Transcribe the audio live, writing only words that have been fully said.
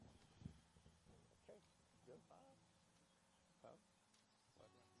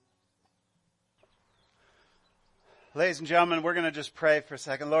Ladies and gentlemen, we're going to just pray for a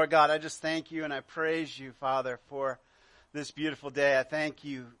second. Lord God, I just thank you and I praise you, Father, for this beautiful day. I thank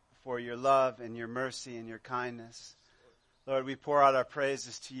you for your love and your mercy and your kindness. Lord, we pour out our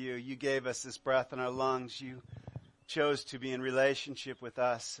praises to you. You gave us this breath in our lungs. You chose to be in relationship with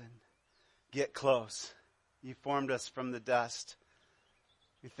us and get close. You formed us from the dust.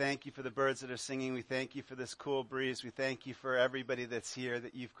 We thank you for the birds that are singing. We thank you for this cool breeze. We thank you for everybody that's here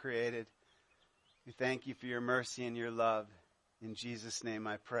that you've created. We thank you for your mercy and your love. In Jesus' name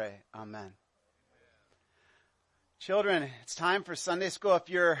I pray. Amen. Children, it's time for Sunday school. If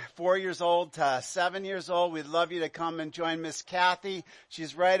you're 4 years old to 7 years old, we'd love you to come and join Miss Kathy.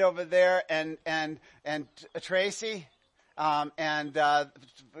 She's right over there. And Tracy,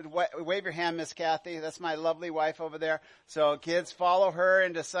 wave your hand, Miss Kathy. That's my lovely wife over there. So kids, follow her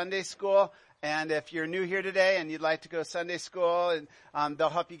into Sunday school. And if you're new here today and you'd like to go to Sunday school, and they'll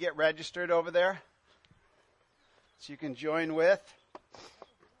help you get registered over there. So you can join with.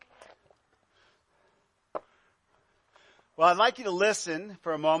 Well, I'd like you to listen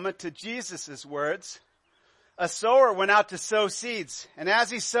for a moment to Jesus' words. A sower went out to sow seeds, and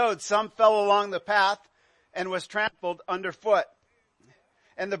as he sowed, some fell along the path and was trampled underfoot.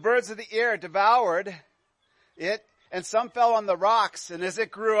 And the birds of the air devoured it, and some fell on the rocks, and as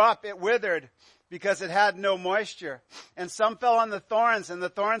it grew up, it withered because it had no moisture. And some fell on the thorns, and the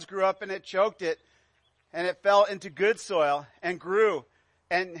thorns grew up, and it choked it. And it fell into good soil and grew.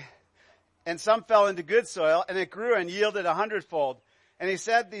 And some fell into good soil, and it grew and yielded 100-fold. And he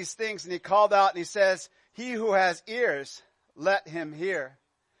said these things, and he called out, and he says, "He who has ears, let him hear."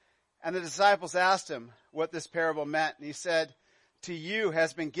 And the disciples asked him what this parable meant. And he said, "To you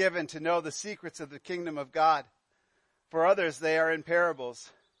has been given to know the secrets of the kingdom of God. For others they are in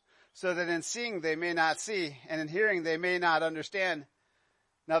parables, so that in seeing they may not see, and in hearing they may not understand.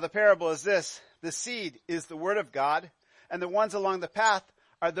 Now the parable is this: the seed is the word of God, and the ones along the path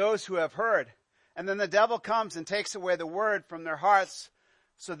are those who have heard. And then the devil comes and takes away the word from their hearts,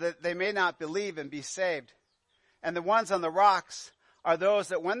 so that they may not believe and be saved. And the ones on the rocks are those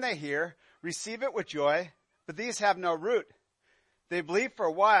that when they hear, receive it with joy, but these have no root. They believe for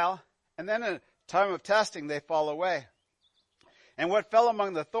a while, and then in a time of testing they fall away. And what fell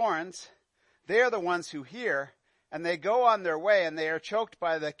among the thorns, they are the ones who hear, and they go on their way, and they are choked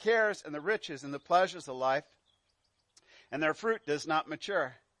by the cares and the riches and the pleasures of life, and their fruit does not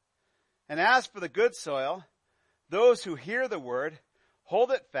mature. And as for the good soil, those who hear the word,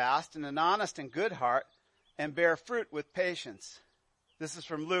 hold it fast in an honest and good heart, and bear fruit with patience. This is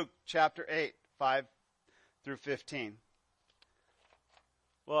from Luke chapter 8, 5 through 15.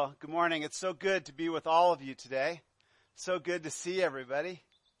 Well, good morning. It's so good to be with all of you today. So good to see everybody.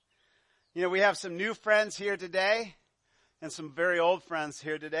 You know, we have some new friends here today and some very old friends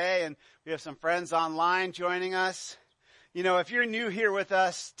here today, and we have some friends online joining us. You know, if you're new here with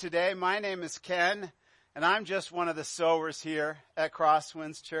us today, my name is Ken, and I'm just one of the sowers here at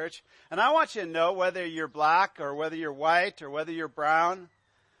Crosswinds Church. And I want you to know, whether you're black or whether you're white or whether you're brown,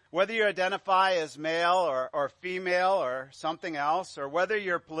 whether you identify as male or female or something else, or whether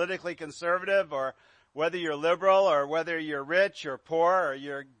you're politically conservative or whether you're liberal or whether you're rich or poor or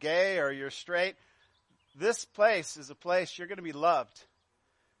you're gay or you're straight, this place is a place you're going to be loved.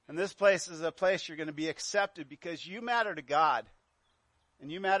 And this place is a place you're going to be accepted because you matter to God and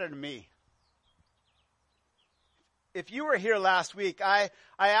you matter to me. If you were here last week, I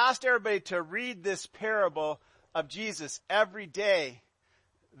asked everybody to read this parable of Jesus every day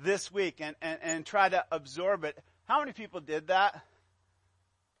this week and try to absorb it. How many people did that?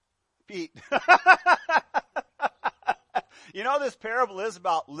 Pete. You know, this parable is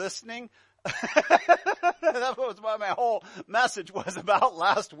about listening. That was what my whole message was about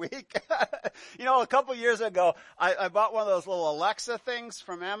last week. You know, a couple years ago, I bought one of those little Alexa things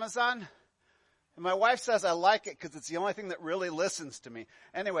from Amazon. And my wife says I like it because it's the only thing that really listens to me.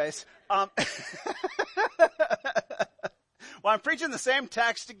 Anyways, well, I'm preaching the same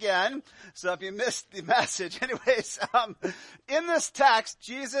text again, so if you missed the message. Anyways, in this text,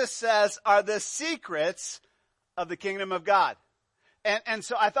 Jesus says, are the secrets of the kingdom of God. And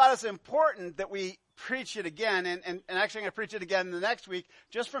so I thought it's important that we preach it again, and actually I'm going to preach it again the next week,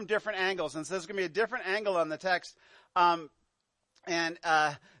 just from different angles. And so there's going to be a different angle on the text.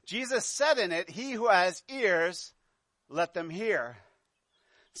 Jesus said in it, he who has ears, let them hear.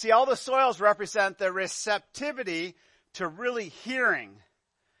 See, all the soils represent the receptivity to really hearing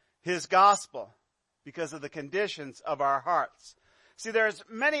his gospel because of the conditions of our hearts. See, there's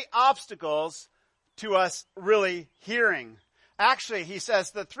many obstacles to us really hearing. Actually, he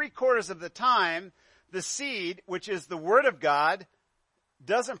says that 3/4 of the time, the seed, which is the Word of God,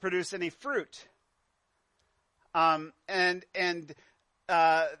 doesn't produce any fruit. And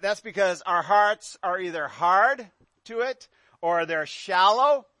that's because our hearts are either hard to it, or they're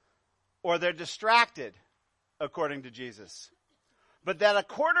shallow, or they're distracted, according to Jesus. But that a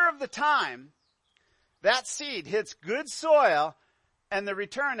quarter of the time, that seed hits good soil, and the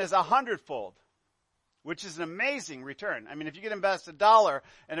return is 100-fold, which is an amazing return. I mean, if you could invest $1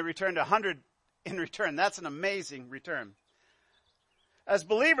 and it returned 100 in return, that's an amazing return. As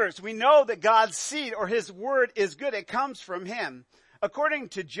believers, we know that God's seed or His Word is good. It comes from Him. According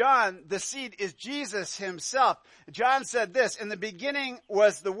to John, the seed is Jesus Himself. John said this, in the beginning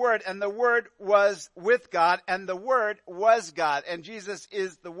was the Word, and the Word was with God, and the Word was God, and Jesus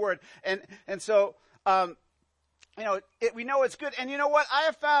is the Word. And so, we know it's good. And you know what? I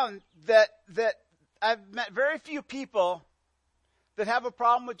have found that I've met very few people that have a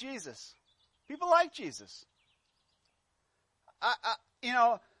problem with Jesus. People like Jesus.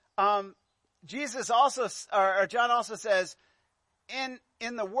 Jesus also, or John also says,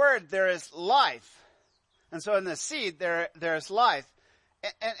 in the Word there is life. And so in the seed there's life.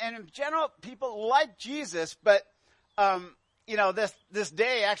 And in general, people like Jesus, but, this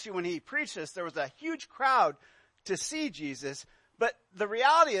day, actually, when he preached this, there was a huge crowd to see Jesus. But the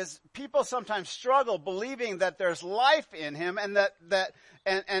reality is, people sometimes struggle believing that there's life in him, and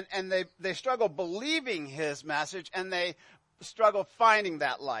they struggle believing his message, and they struggle finding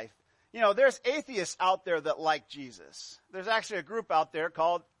that life. There's atheists out there that like Jesus. There's actually a group out there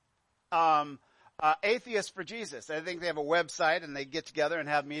called Atheists for Jesus. I think they have a website, and they get together and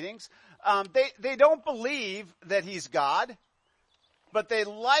have meetings. They don't believe that he's God, but they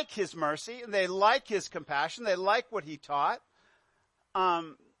like his mercy, and they like his compassion. They like what he taught.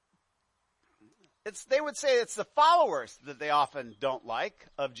 They would say it's the followers that they often don't like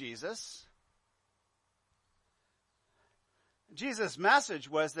of Jesus. Jesus' message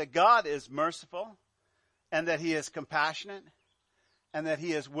was that God is merciful, and that he is compassionate, and that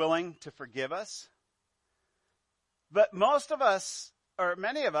he is willing to forgive us. But most of us, or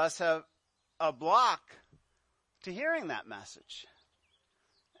many of us, have a block to hearing that message.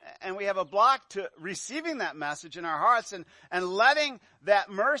 And we have a block to receiving that message in our hearts and letting that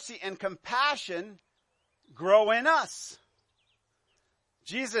mercy and compassion grow in us.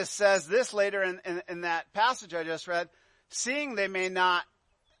 Jesus says this later in that passage I just read, seeing they may not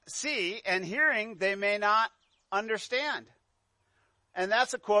see, and hearing they may not understand. And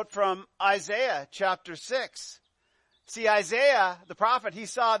that's a quote from Isaiah chapter 6. See, Isaiah, the prophet, he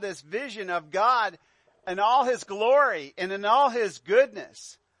saw this vision of God in all his glory and in all his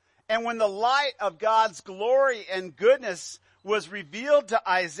goodness. And when the light of God's glory and goodness was revealed to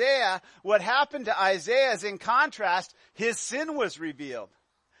Isaiah, what happened to Isaiah is, in contrast, his sin was revealed.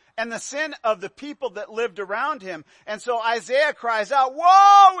 And the sin of the people that lived around him. And so Isaiah cries out,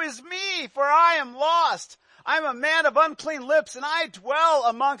 "Woe is me, for I am lost. I'm a man of unclean lips, and I dwell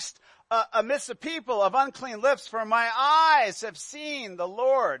amidst a people of unclean lips, for my eyes have seen the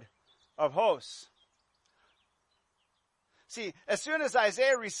Lord of hosts." See, as soon as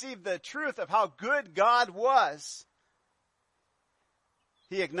Isaiah received the truth of how good God was,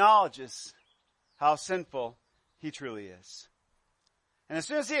 he acknowledges how sinful he truly is. And as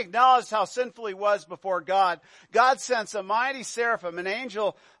soon as he acknowledged how sinful he was before God, God sends a mighty seraphim, an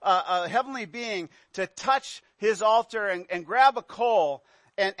angel, a heavenly being, to touch his altar and grab a coal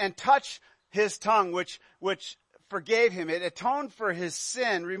and touch his tongue, which forgave him. It atoned for his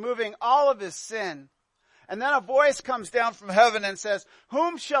sin, removing all of his sin. And then a voice comes down from heaven and says,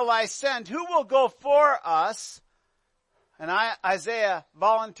 "Whom shall I send? Who will go for us?" And Isaiah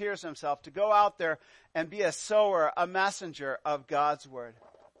volunteers himself to go out there and be a sower, a messenger of God's word.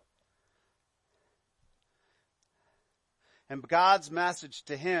 And God's message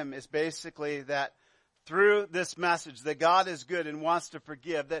to him is basically that through this message that God is good and wants to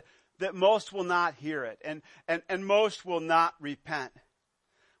forgive, that most will not hear it and most will not repent.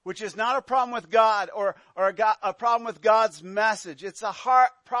 Which is not a problem with God or a problem with God's message. It's a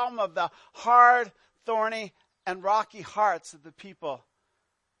problem of the hard, thorny, and rocky hearts of the people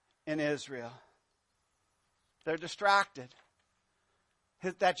in Israel. They're distracted.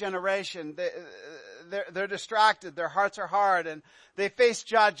 That generation, they're distracted. Their hearts are hard, and they face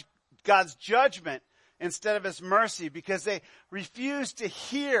God's judgment instead of his mercy because they refuse to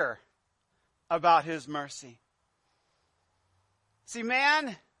hear about his mercy. See,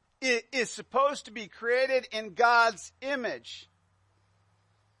 man is supposed to be created in God's image.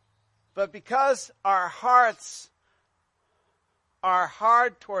 But because our hearts are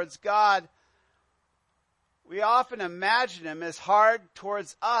hard towards God, we often imagine him as hard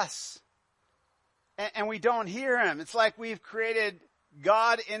towards us. and we don't hear him. It's like we've created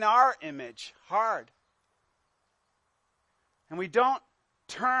God in our image, hard. And we don't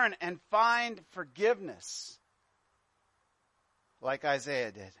turn and find forgiveness like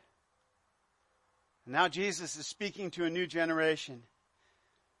Isaiah did. And now Jesus is speaking to a new generation.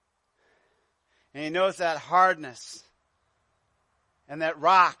 And he knows that hardness and that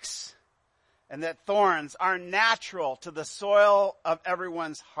rocks and that thorns are natural to the soil of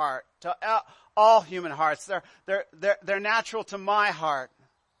everyone's heart, to all human hearts. They're natural to my heart.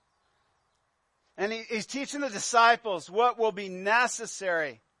 And he's teaching the disciples what will be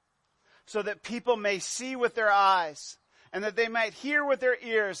necessary so that people may see with their eyes, and that they might hear with their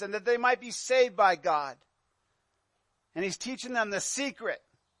ears, and that they might be saved by God. And he's teaching them the secret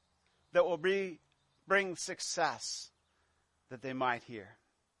that will bring success, that they might hear.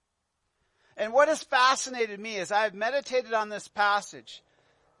 And what has fascinated me as I've meditated on this passage,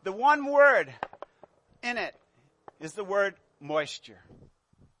 the one word in it is the word moisture.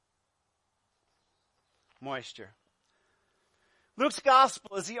 Moisture. Luke's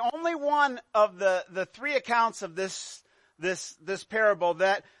gospel is the only one of the three accounts of this parable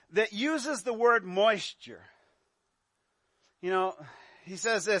that uses the word moisture. You know, he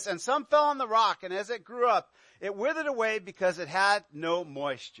says this, and some fell on the rock, and as it grew up, it withered away because it had no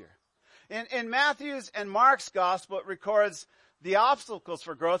moisture. In Matthew's and Mark's gospel, it records the obstacles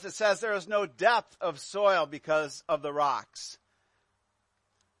for growth. It says there is no depth of soil because of the rocks.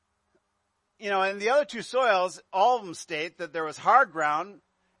 You know, and the other two soils, all of them state that there was hard ground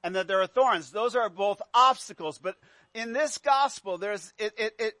and that there are thorns. Those are both obstacles. But in this gospel,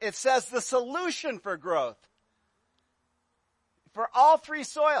 it says the solution for growth. For all three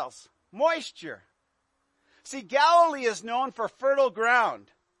soils, moisture. See, Galilee is known for fertile ground.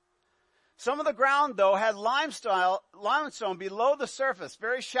 Some of the ground, though, had limestone below the surface,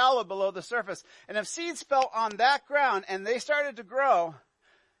 very shallow below the surface. And if seeds fell on that ground and they started to grow,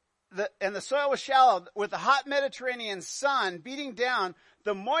 and the soil was shallow, with the hot Mediterranean sun beating down,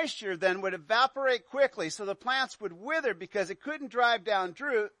 the moisture then would evaporate quickly, so the plants would wither because it couldn't drive down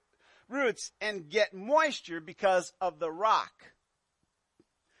roots and get moisture because of the rock.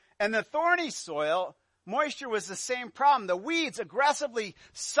 And the thorny soil, moisture was the same problem. The weeds aggressively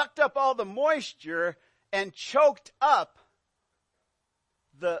sucked up all the moisture and choked up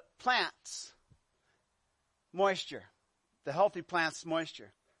the plants' moisture, the healthy plants'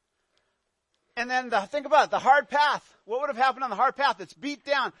 moisture. And then think about it, the hard path. What would have happened on the hard path? It's beat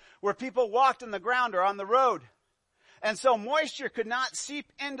down where people walked on the ground or on the road. And so moisture could not seep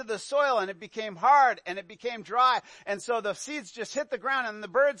into the soil, and it became hard and it became dry. And so the seeds just hit the ground, and the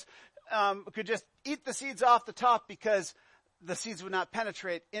birds could just eat the seeds off the top because the seeds would not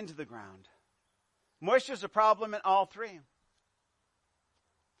penetrate into the ground. Moisture is a problem in all three.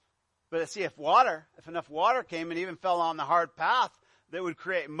 But see, if enough water came and even fell on the hard path, that would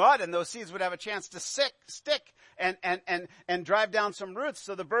create mud, and those seeds would have a chance to stick and drive down some roots,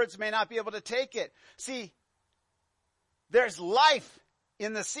 so the birds may not be able to take it. See, there's life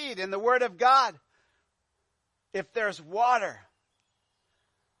in the seed, in the Word of God. If there's water,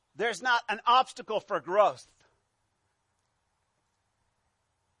 there's not an obstacle for growth.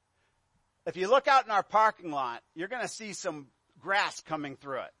 If you look out in our parking lot, you're going to see some grass coming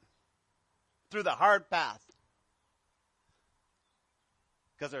through it, through the hard path.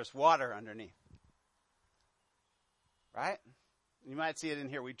 Because there's water underneath. Right? You might see it in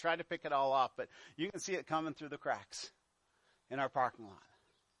here. We tried to pick it all off, but you can see it coming through the cracks in our parking lot.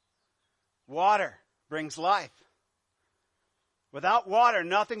 Water brings life. Without water,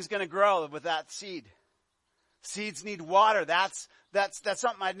 nothing's going to grow with that seed. Seeds need water. That's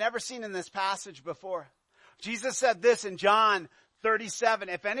something I'd never seen in this passage before. Jesus said this in John 37,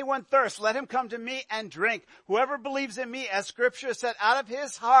 if anyone thirsts, let him come to me and drink. Whoever believes in me, as Scripture said, out of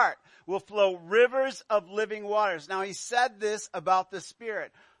his heart will flow rivers of living waters. Now he said this about the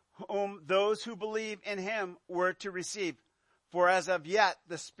Spirit, whom those who believe in him were to receive. For as of yet,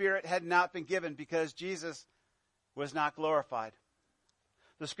 the Spirit had not been given because Jesus was not glorified.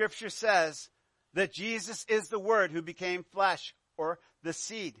 The Scripture says that Jesus is the Word who became flesh, or the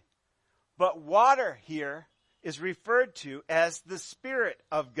seed. But water here is referred to as the Spirit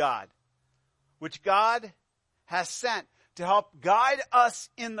of God, which God has sent to help guide us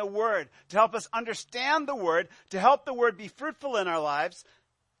in the Word, to help us understand the Word, to help the Word be fruitful in our lives.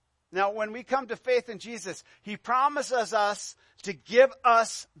 Now, when we come to faith in Jesus, He promises us to give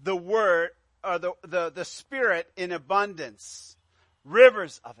us the Word, or the Spirit in abundance,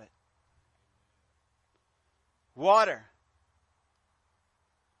 rivers of it. Water,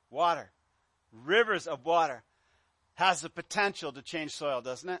 rivers of water has the potential to change soil,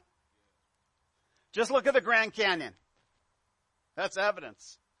 doesn't it? Just look at the Grand Canyon. That's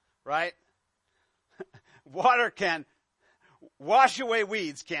evidence, right? Water can wash away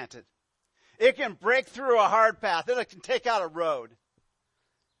weeds, can't it? It can break through a hard path. It can take out a road.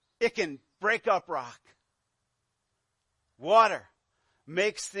 It can break up rock. Water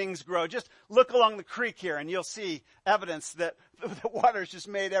makes things grow. Just look along the creek here and you'll see evidence that the water's just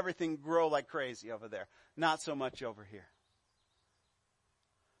made everything grow like crazy over there. Not so much over here.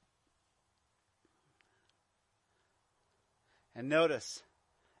 And notice,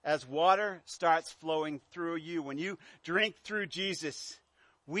 as water starts flowing through you, when you drink through Jesus,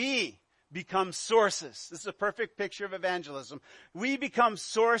 we become sources. This is a perfect picture of evangelism. We become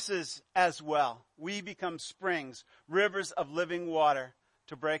sources as well. We become springs, rivers of living water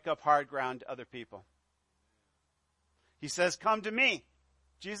to break up hard ground to other people. He says, come to me.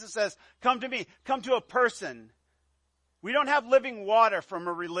 Jesus says, come to me. Come to a person. We don't have living water from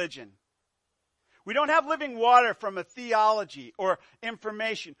a religion. We don't have living water from a theology or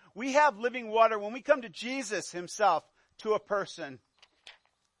information. We have living water when we come to Jesus himself, to a person.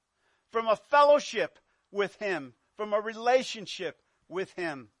 From a fellowship with him. From a relationship with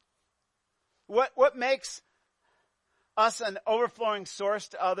him. What makes us an overflowing source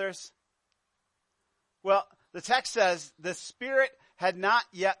to others? Well, the text says the Spirit had not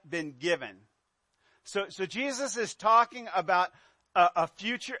yet been given. So Jesus is talking about a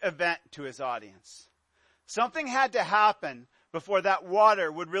future event to his audience. Something had to happen before that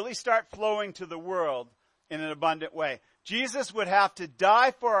water would really start flowing to the world in an abundant way. Jesus would have to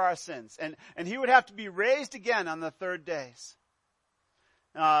die for our sins, and he would have to be raised again on the third days.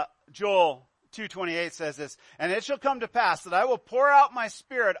 Joel 2:28 says this, and it shall come to pass that I will pour out my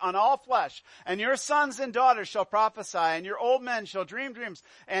Spirit on all flesh, and your sons and daughters shall prophesy, and your old men shall dream dreams,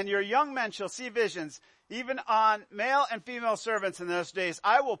 and your young men shall see visions. Even on male and female servants in those days,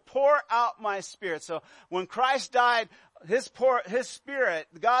 I will pour out my Spirit. So when Christ died, his Spirit,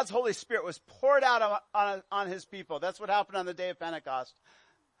 God's Holy Spirit, was poured out on his people. That's what happened on the day of Pentecost.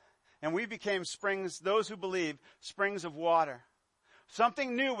 And we became springs, those who believe, springs of water.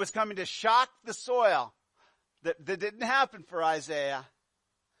 Something new was coming to shock the soil that didn't happen for Isaiah.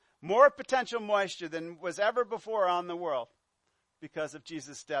 More potential moisture than was ever before on the world because of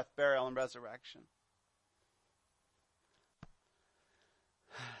Jesus' death, burial, and resurrection.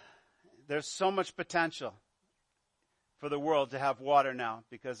 There's so much potential for the world to have water now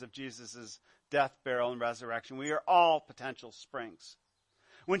because of Jesus' death, burial, and resurrection. We are all potential springs.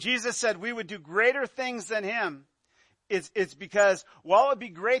 When Jesus said we would do greater things than him, it's because while it would be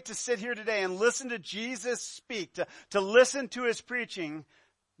great to sit here today and listen to Jesus speak, to listen to his preaching,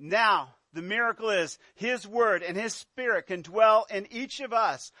 now the miracle is his word and his Spirit can dwell in each of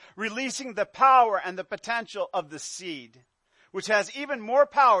us, releasing the power and the potential of the seed, which has even more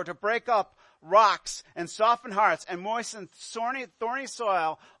power to break up rocks and soften hearts and moisten thorny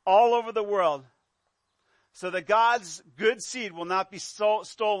soil all over the world. So that God's good seed will not be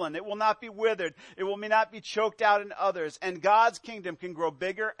stolen. It will not be withered. It will not be choked out in others. And God's kingdom can grow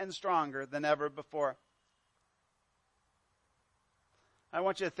bigger and stronger than ever before. I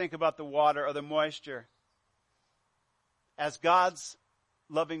want you to think about the water or the moisture as God's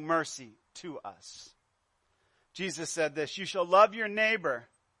loving mercy to us. Jesus said this, you shall love your neighbor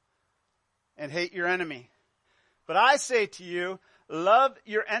and hate your enemy. But I say to you, love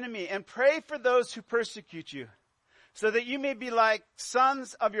your enemy and pray for those who persecute you, so that you may be like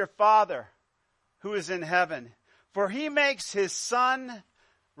sons of your Father who is in heaven. For he makes his sun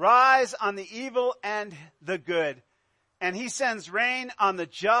rise on the evil and the good, and he sends rain on the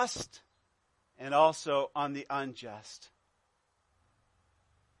just and also on the unjust.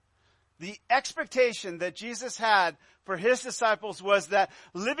 The expectation that Jesus had for his disciples was that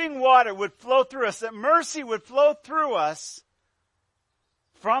living water would flow through us, that mercy would flow through us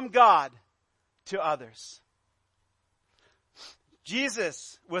from God to others.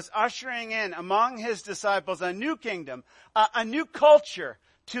 Jesus was ushering in among his disciples a new kingdom, a new culture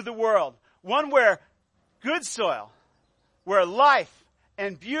to the world. One where good soil, where life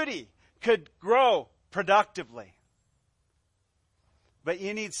and beauty could grow productively. But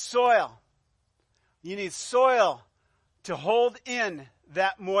you need soil. You need soil to hold in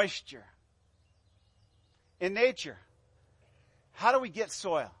that moisture. In nature, how do we get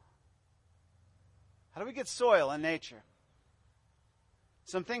soil? How do we get soil in nature?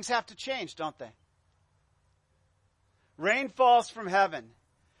 Some things have to change, don't they? Rain falls from heaven,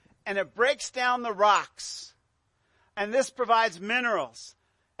 and it breaks down the rocks. And this provides minerals.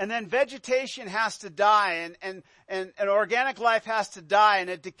 And then vegetation has to die, and organic life has to die, and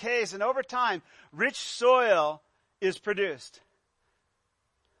it decays. And over time, rich soil is produced.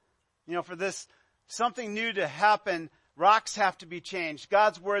 You know, for this something new to happen, rocks have to be changed.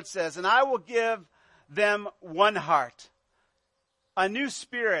 God's word says, and I will give them one heart. A new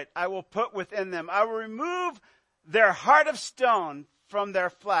spirit I will put within them. I will remove their heart of stone from their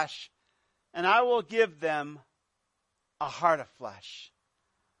flesh, and I will give them a heart of flesh.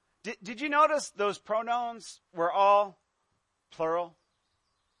 Did you notice those pronouns were all plural?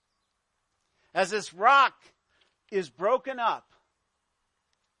 As this rock is broken up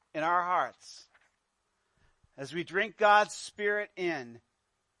in our hearts, as we drink God's Spirit in,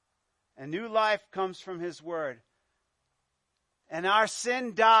 and new life comes from His Word, and our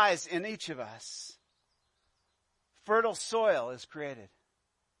sin dies in each of us, fertile soil is created.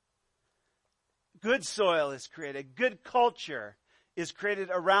 Good soil is created. Good culture is created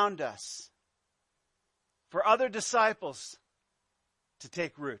around us for other disciples to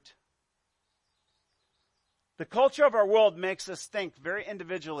take root. The culture of our world makes us think very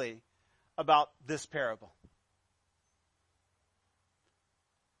individually about this parable.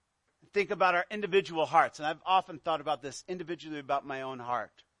 Think about our individual hearts. And I've often thought about this individually about my own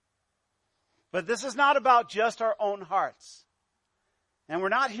heart. But this is not about just our own hearts. And we're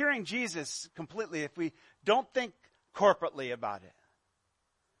not hearing Jesus completely if we don't think corporately about it.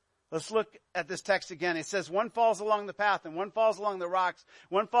 Let's look at this text again. It says, one falls along the path, and one falls along the rocks,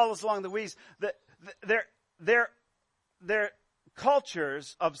 one falls along the weeds. They're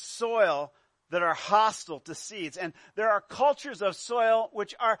cultures of soil that are hostile to seeds. And there are cultures of soil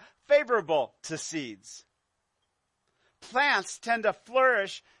which are favorable to seeds. Plants tend to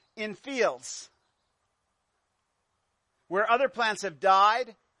flourish in fields where other plants have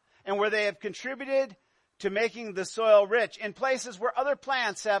died and where they have contributed to making the soil rich. In places where other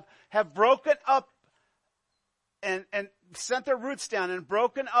plants have broken up and sent their roots down and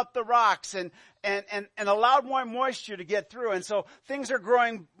broken up the rocks and allowed more moisture to get through. And so things are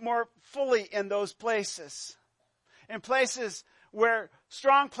growing more fully in those places. In places where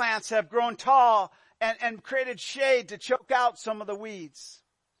strong plants have grown tall and created shade to choke out some of the weeds.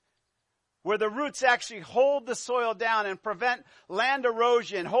 Where the roots actually hold the soil down and prevent land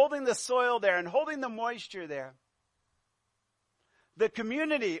erosion, holding the soil there and holding the moisture there. The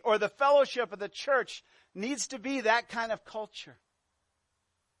community or the fellowship of the church needs to be that kind of culture.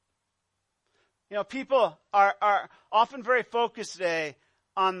 You know, people are often very focused today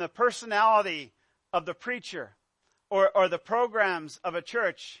on the personality of the preacher or the programs of a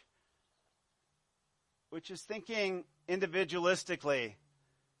church, which is thinking individualistically,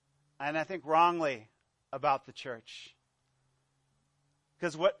 and I think wrongly, about the church.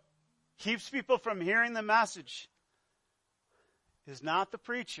 Because what keeps people from hearing the message is not the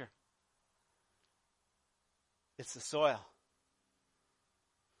preacher. It's the soil.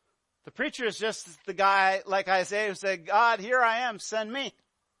 The preacher is just the guy like Isaiah who said, God, here I am, send me.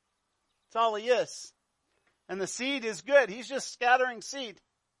 That's all he is. And the seed is good. He's just scattering seed.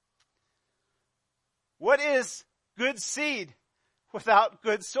 What is good seed without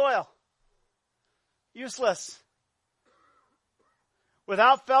good soil? Useless.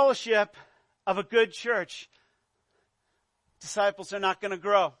 Without fellowship of a good church, disciples are not going to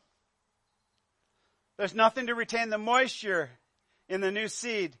grow. There's nothing to retain the moisture in the new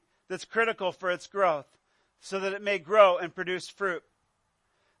seed that's critical for its growth so that it may grow and produce fruit.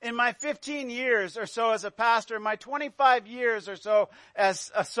 In my 15 years or so as a pastor, my 25 years or so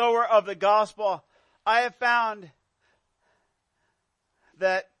as a sower of the gospel, I have found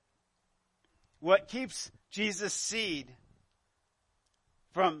that what keeps Jesus' seed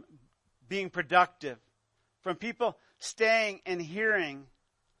from being productive, from people staying and hearing,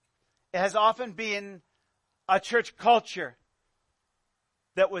 it has often been a church culture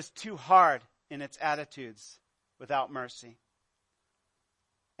that was too hard in its attitudes without mercy.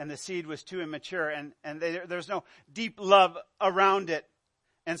 And the seed was too immature, and there's no deep love around it.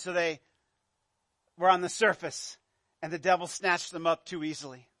 And so they were on the surface, and the devil snatched them up too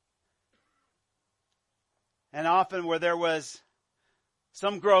easily. And often where there was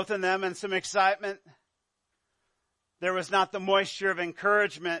some growth in them and some excitement, there was not the moisture of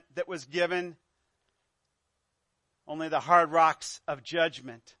encouragement that was given, only the hard rocks of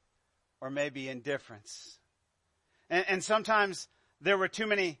judgment or maybe indifference. And sometimes there were too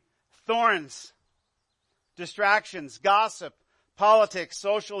many thorns, distractions, gossip, politics,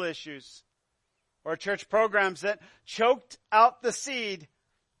 social issues, or church programs that choked out the seed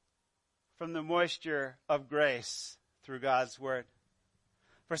from the moisture of grace through God's word.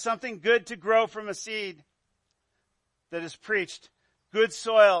 For something good to grow from a seed that is preached, good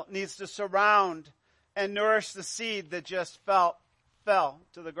soil needs to surround and nourish the seed that just fell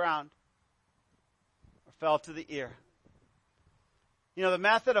to the ground or fell to the ear. You know, the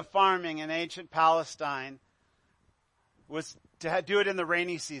method of farming in ancient Palestine was to do it in the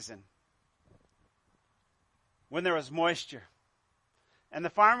rainy season, when there was moisture. And the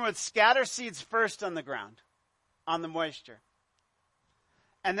farmer would scatter seeds first on the ground, on the moisture.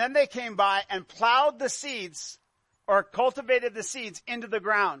 And then they came by and plowed the seeds, or cultivated the seeds into the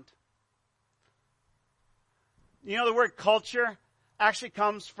ground. You know, the word culture actually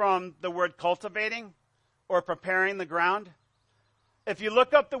comes from the word cultivating or preparing the ground. If you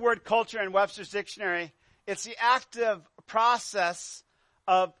look up the word culture in Webster's dictionary, it's the active process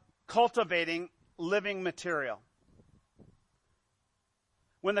of cultivating living material.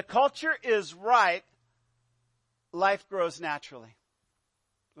 When the culture is right, life grows naturally.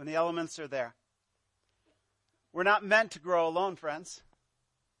 When the elements are there. We're not meant to grow alone, friends,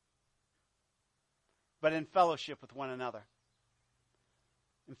 but in fellowship with one another.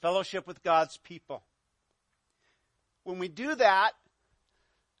 In fellowship with God's people. When we do that,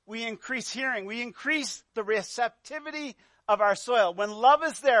 we increase hearing. We increase the receptivity of our soil. When love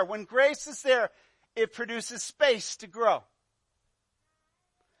is there, when grace is there, it produces space to grow.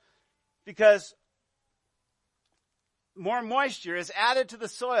 Because more moisture is added to the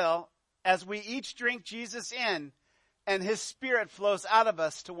soil as we each drink Jesus in, and his Spirit flows out of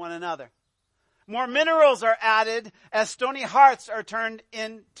us to one another. More minerals are added as stony hearts are turned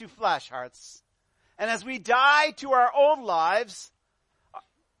into flesh hearts. And as we die to our old lives,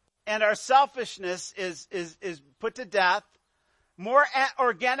 and our selfishness is put to death, more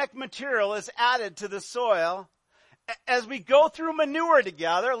organic material is added to the soil. As we go through manure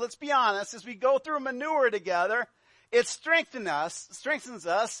together, let's be honest, as we go through manure together, it strengthens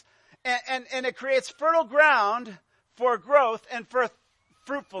us, and it creates fertile ground for growth and for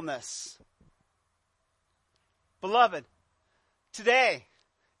fruitfulness. Beloved, today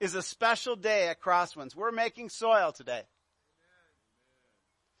is a special day at Crosswinds. We're making soil today.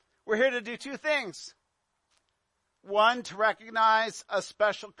 We're here to do two things. One, to recognize a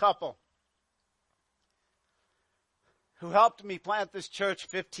special couple who helped me plant this church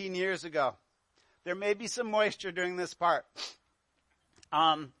 15 years ago. There may be some moisture during this part.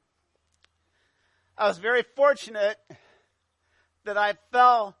 I was very fortunate that I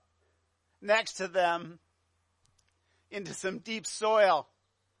fell next to them into some deep soil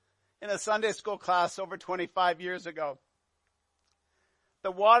in a Sunday school class over 25 years ago.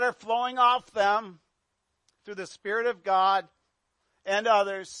 The water flowing off them through the Spirit of God and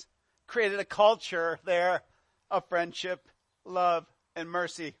others created a culture there of friendship, love, and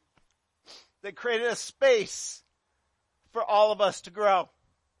mercy. They created a space for all of us to grow.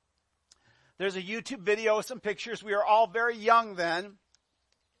 There's a YouTube video with some pictures. We were all very young then.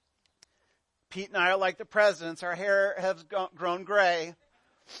 Pete and I are like the presidents. Our hair has grown gray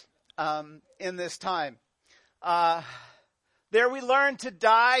in this time. There we learned to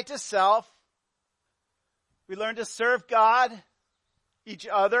die to self. We learned to serve God, each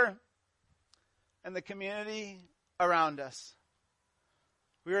other, and the community around us.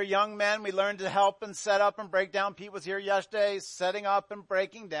 We were young men. We learned to help and set up and break down. Pete was here yesterday, setting up and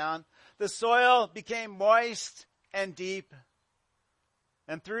breaking down. The soil became moist and deep.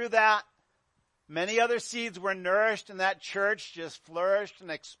 And through that, many other seeds were nourished, and that church just flourished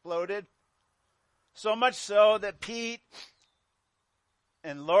and exploded. So much so that Pete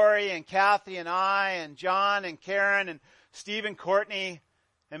and Lori and Kathy and I and John and Karen and Steve and Courtney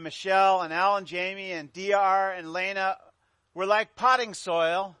and Michelle and Al and Jamie and DR and Lena were like potting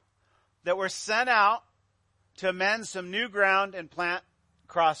soil that were sent out to amend some new ground and plant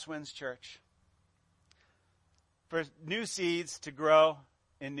Crosswinds Church. For new seeds to grow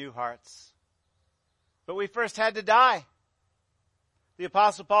in new hearts. But we first had to die. The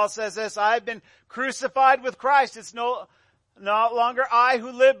Apostle Paul says this, I've been crucified with Christ. It's no longer I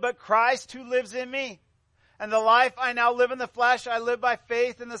who live, but Christ who lives in me. And the life I now live in the flesh, I live by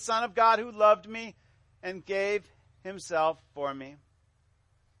faith in the Son of God who loved me and gave himself for me.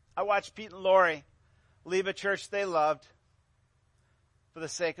 I watched Pete and Lori leave a church they loved for the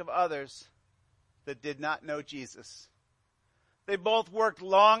sake of others that did not know Jesus. They both worked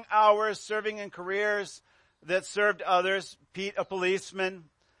long hours serving in careers that served others. Pete, a policeman,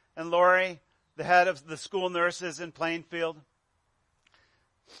 and Lori, the head of the school nurses in Plainfield.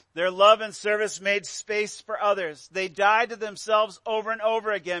 Their love and service made space for others. They died to themselves over and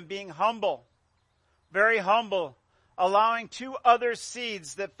over again, being humble, very humble, allowing two other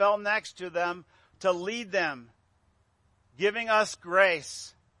seeds that fell next to them to lead them, giving us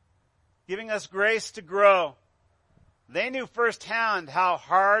grace to grow. They knew firsthand how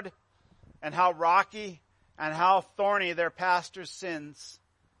hard and how rocky and how thorny their pastor's sins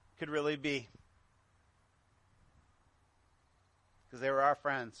could really be. because they were our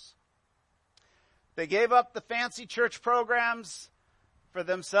friends. They gave up the fancy church programs for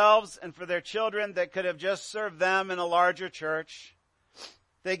themselves and for their children that could have just served them in a larger church.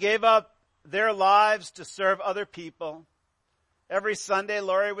 They gave up their lives to serve other people. Every Sunday,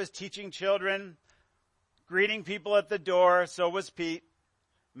 Lori was teaching children, greeting people at the door. So was Pete.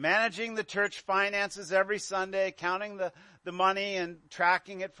 Managing the church finances every Sunday, counting the money and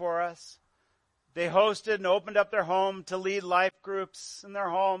tracking it for us. They hosted and opened up their home to lead life groups in their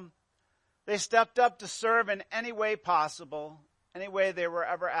home. They stepped up to serve in any way possible, any way they were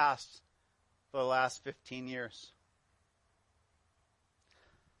ever asked for the last 15 years.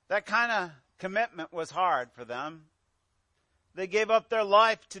 That kind of commitment was hard for them. They gave up their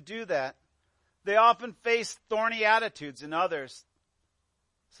life to do that. They often faced thorny attitudes in others,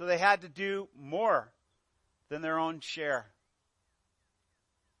 so they had to do more than their own share.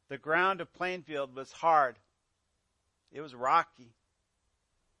 The ground of Plainfield was hard. It was rocky.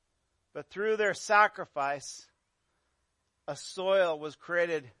 But through their sacrifice, a soil was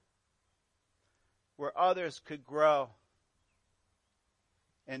created where others could grow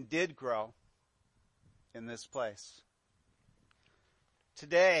and did grow in this place.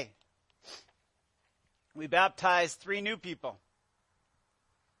 Today, we baptized 3 new people.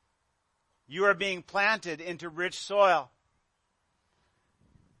 You are being planted into rich soil,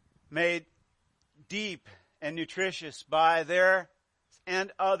 made deep and nutritious by their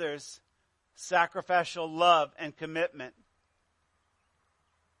and others' sacrificial love and commitment.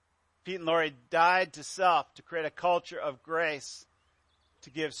 Pete and Lori died to self to create a culture of grace,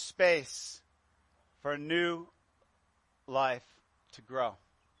 to give space for a new life to grow.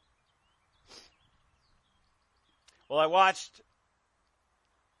 Well, I watched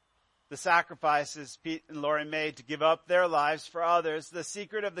the sacrifices Pete and Lori made to give up their lives for others. The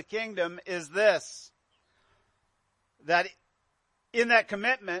secret of the kingdom is this, that in that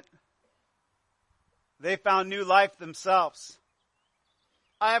commitment, they found new life themselves.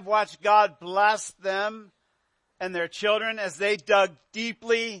 I have watched God bless them and their children as they dug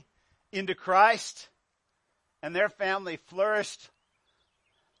deeply into Christ, and their family flourished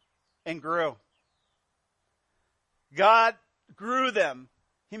and grew. God grew them.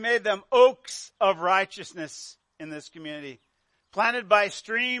 He made them oaks of righteousness in this community, planted by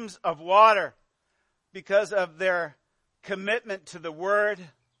streams of water because of their commitment to the Word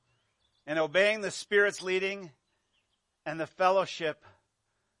and obeying the Spirit's leading and the fellowship,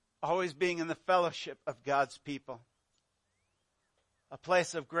 always being in the fellowship of God's people. A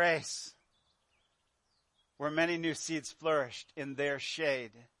place of grace where many new seeds flourished in their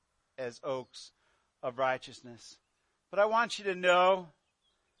shade as oaks of righteousness. But I want you to know,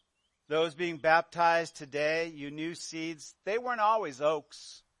 those being baptized today, you new seeds, they weren't always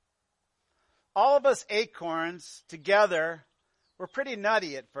oaks. All of us acorns together were pretty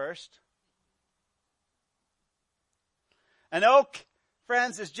nutty at first. An oak,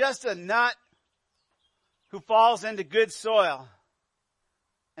 friends, is just a nut who falls into good soil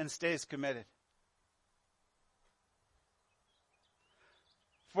and stays committed.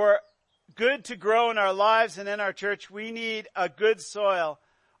 For good to grow in our lives and in our church, we need a good soil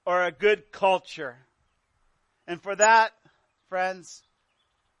or a good culture. And for that, friends,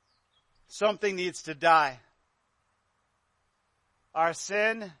 something needs to die. Our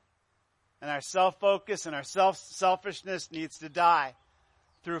sin and our self-focus and our selfishness needs to die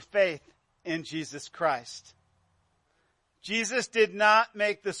through faith in Jesus Christ. Jesus did not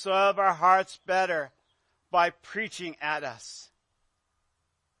make the soil of our hearts better by preaching at us.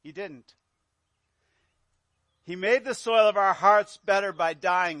 He didn't. He made the soil of our hearts better by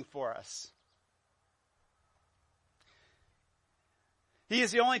dying for us. He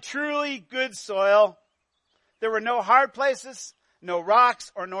is the only truly good soil. There were no hard places, no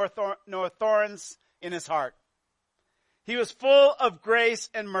rocks, or no thorns in his heart. He was full of grace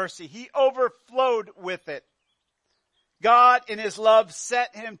and mercy. He overflowed with it. God, in his love,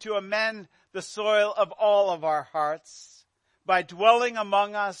 set him to amend the soil of all of our hearts by dwelling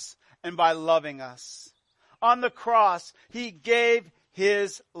among us and by loving us. On the cross, he gave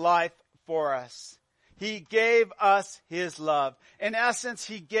his life for us. He gave us his love. In essence,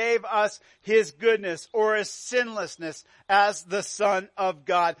 he gave us his goodness or his sinlessness as the Son of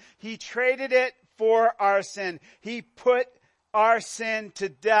God. He traded it for our sin. He put our sin to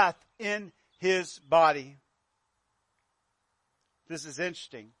death in his body. This is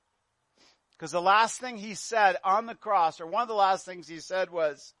interesting, because the last thing he said on the cross, or one of the last things he said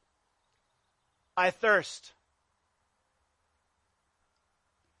was, I thirst.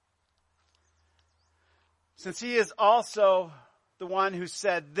 Since he is also the one who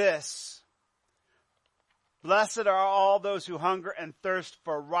said this, Blessed are all those who hunger and thirst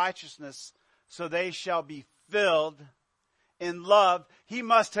for righteousness, so they shall be filled. In love, he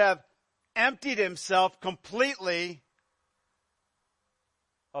must have emptied himself completely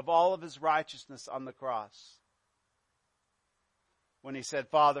of all of his righteousness on the cross when he said,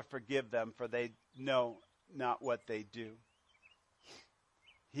 Father, forgive them, for they know not what they do.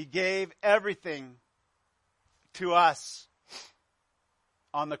 He gave everything to us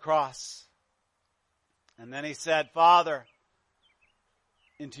on the cross. And then he said, Father,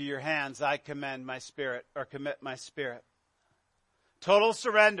 into your hands I commend my spirit, or commit my spirit. Total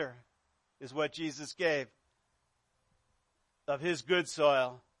surrender is what Jesus gave of his good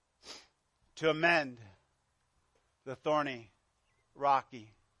soil to amend the thorny,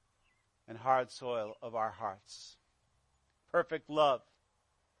 rocky, and hard soil of our hearts. Perfect love.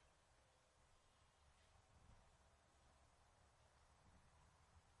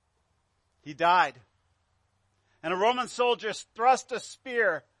 He died. And a Roman soldier thrust a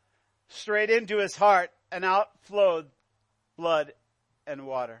spear straight into his heart, and out flowed blood and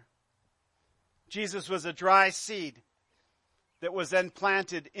water. Jesus was a dry seed that was then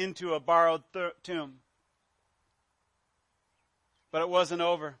planted into a borrowed tomb. But it wasn't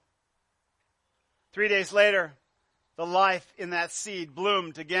over. 3 days later, the life in that seed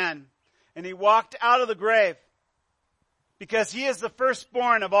bloomed again, and he walked out of the grave because he is the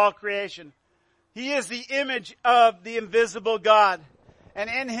firstborn of all creation. He is the image of the invisible God, and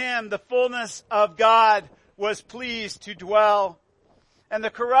in him the fullness of God was pleased to dwell. And the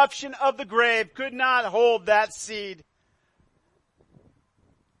corruption of the grave could not hold that seed,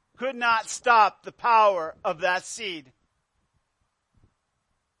 could not stop the power of that seed.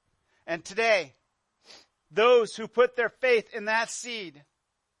 And today, those who put their faith in that seed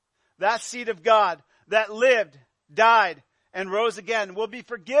of God that lived, died, and rose again, will be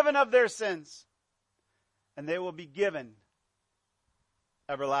forgiven of their sins. And they will be given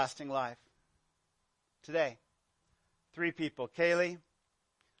everlasting life. Today, 3 people, Kaylee,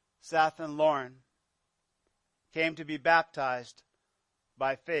 Seth, and Lauren, came to be baptized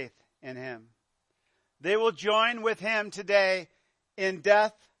by faith in him. They will join with him today in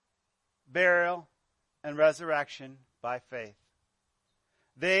death, burial, and resurrection by faith.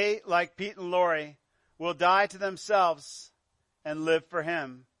 They, like Pete and Lori, will die to themselves and live for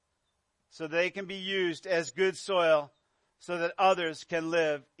him, so they can be used as good soil so that others can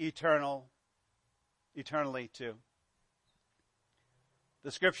live eternally too.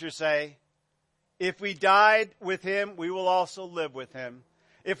 The scriptures say, if we died with him, we will also live with him.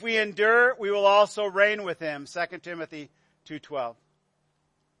 If we endure, we will also reign with him. 2 Timothy 2:12.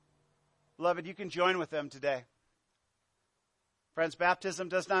 Beloved, you can join with them today. Friends, baptism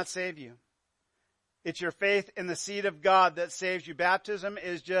does not save you. It's your faith in the seed of God that saves you. Baptism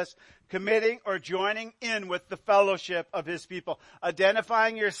is just committing or joining in with the fellowship of his people,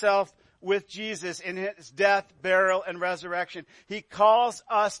 identifying yourself with Jesus in his death, burial, and resurrection. He calls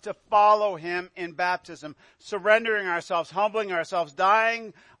us to follow him in baptism, surrendering ourselves, humbling ourselves,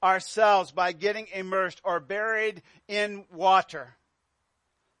 dying ourselves by getting immersed or buried in water.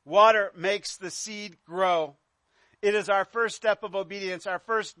 Water makes the seed grow. It is our first step of obedience, our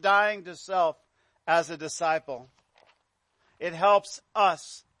first dying to self as a disciple. It helps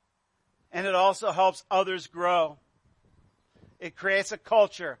us, and it also helps others grow. It creates a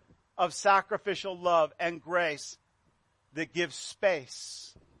culture of sacrificial love and grace that gives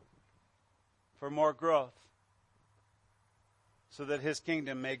space for more growth so that his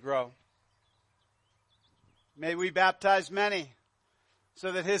kingdom may grow. May we baptize many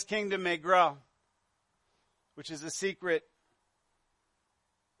so that his kingdom may grow, which is the secret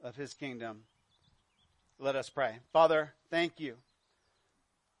of his kingdom. Let us pray. Father, thank you.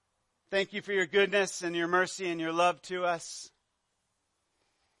 Thank you for your goodness and your mercy and your love to us.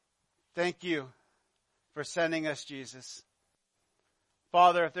 Thank you for sending us Jesus.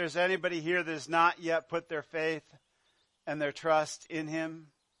 Father, if there's anybody here that has not yet put their faith and their trust in him,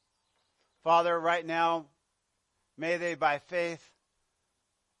 Father, right now, may they by faith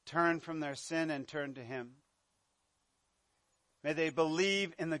turn from their sin and turn to him. May they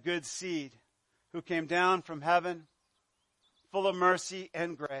believe in the good seed who came down from heaven, full of mercy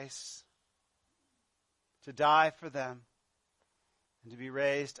and grace, to die for them and to be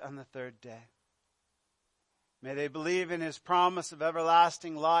raised on the third day. May they believe in his promise of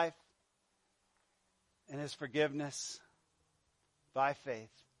everlasting life and his forgiveness by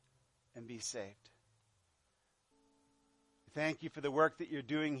faith and be saved. Thank you for the work that you're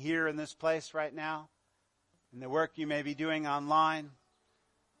doing here in this place right now, and the work you may be doing online,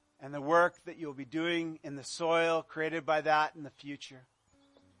 and the work that you'll be doing in the soil created by that in the future.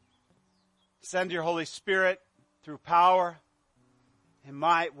 Send your Holy Spirit through power and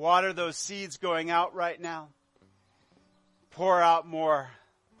might. Water those seeds going out right now. Pour out more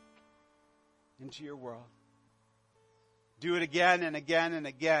into your world. Do it again and again and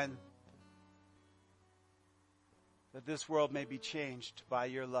again, that this world may be changed by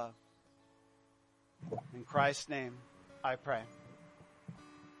your love. In Christ's name, I pray.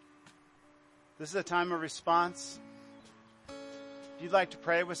 This is a time of response. If you'd like to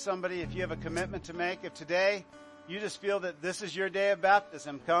pray with somebody, if you have a commitment to make, if today you just feel that this is your day of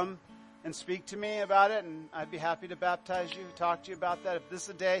baptism, come and speak to me about it, and I'd be happy to baptize you, talk to you about that. If this is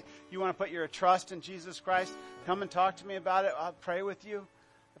a day you want to put your trust in Jesus Christ, come and talk to me about it. I'll pray with you.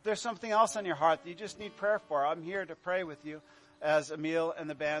 If there's something else on your heart that you just need prayer for, I'm here to pray with you as Emil and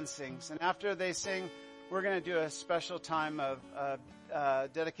the band sings. And after they sing, we're going to do a special time of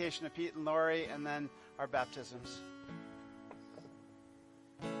dedication to Pete and Lori, and then our baptisms.